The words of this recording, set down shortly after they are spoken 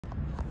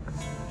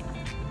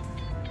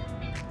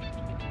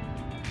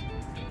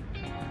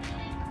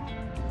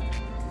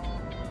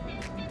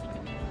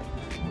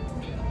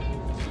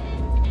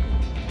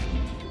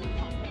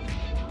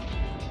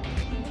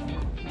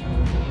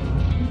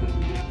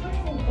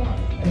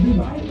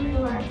Everybody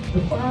relax,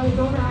 the fire's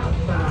on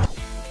outside.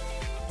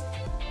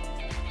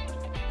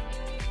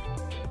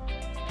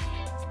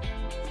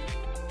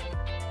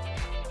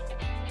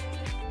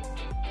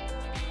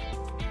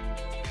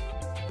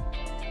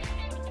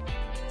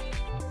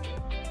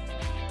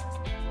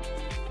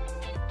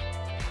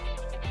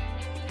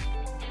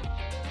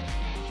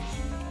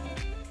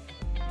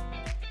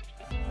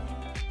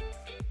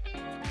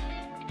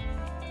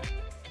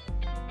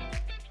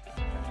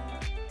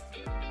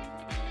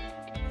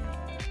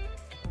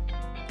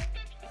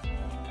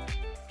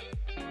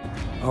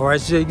 All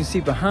right, so you can see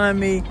behind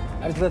me,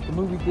 I just left the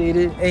movie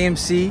theater,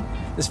 AMC.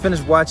 Just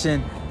finished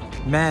watching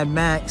Mad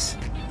Max,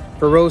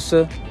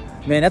 Furiosa.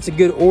 Man, that's a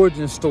good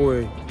origin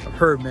story of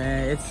her,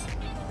 man.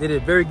 They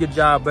did a very good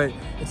job, but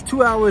it's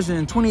 2 hours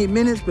and 28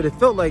 minutes, but it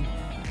felt like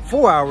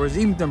 4 hours,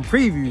 even them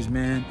previews,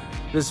 man.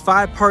 There's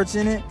 5 parts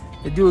in it.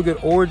 They do a good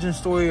origin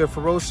story of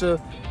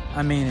Furiosa.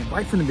 I mean,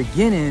 right from the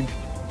beginning,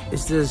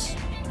 it's just,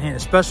 man, the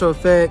special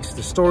effects,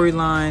 the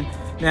storyline.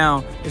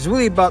 Now, it's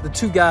really about the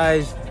two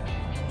guys,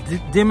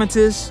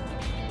 Demetrius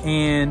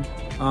and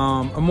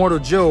Immortal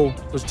Joe,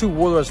 was two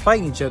warlords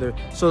fighting each other.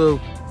 So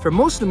for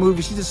most of the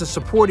movie, she's just a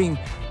supporting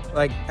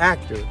like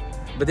actor,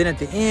 but then at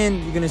the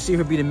end you're gonna see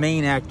her be the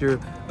main actor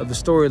of the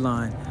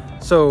storyline.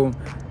 So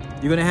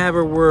you're gonna have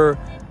her where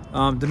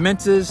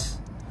Demetrius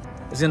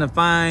is gonna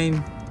find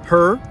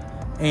her,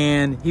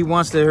 and he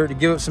wants her to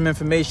give up some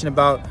information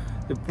about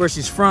where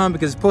she's from,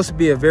 because it's supposed to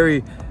be a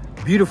very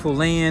beautiful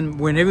land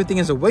when everything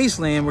is a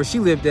wasteland. Where she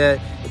lived at,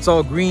 it's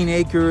all green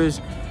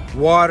acres,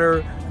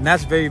 water, and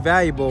that's very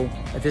valuable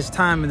at this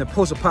time in the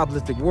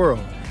post-apocalyptic world.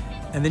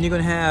 And then you're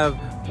gonna have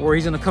where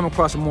he's gonna come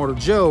across Immortal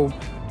Joe,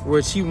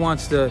 where she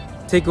wants to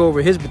take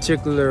over his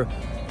particular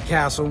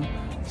castle,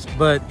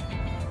 but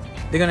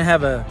they're gonna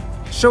have a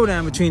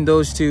showdown between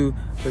those two.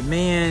 But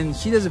man,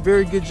 she does a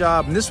very good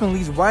job, and this one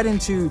leads right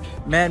into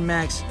Mad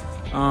Max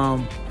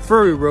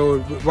Fury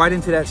Road, right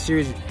into that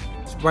series,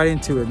 right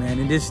into it, man.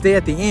 And just stay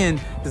at the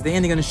end, because the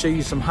end they're gonna show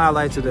you some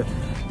highlights of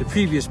the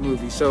previous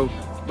movie. So,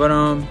 but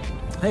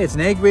hey, it's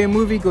an A-grade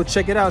movie. Go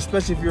check it out,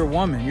 especially if you're a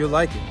woman. You'll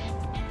like it.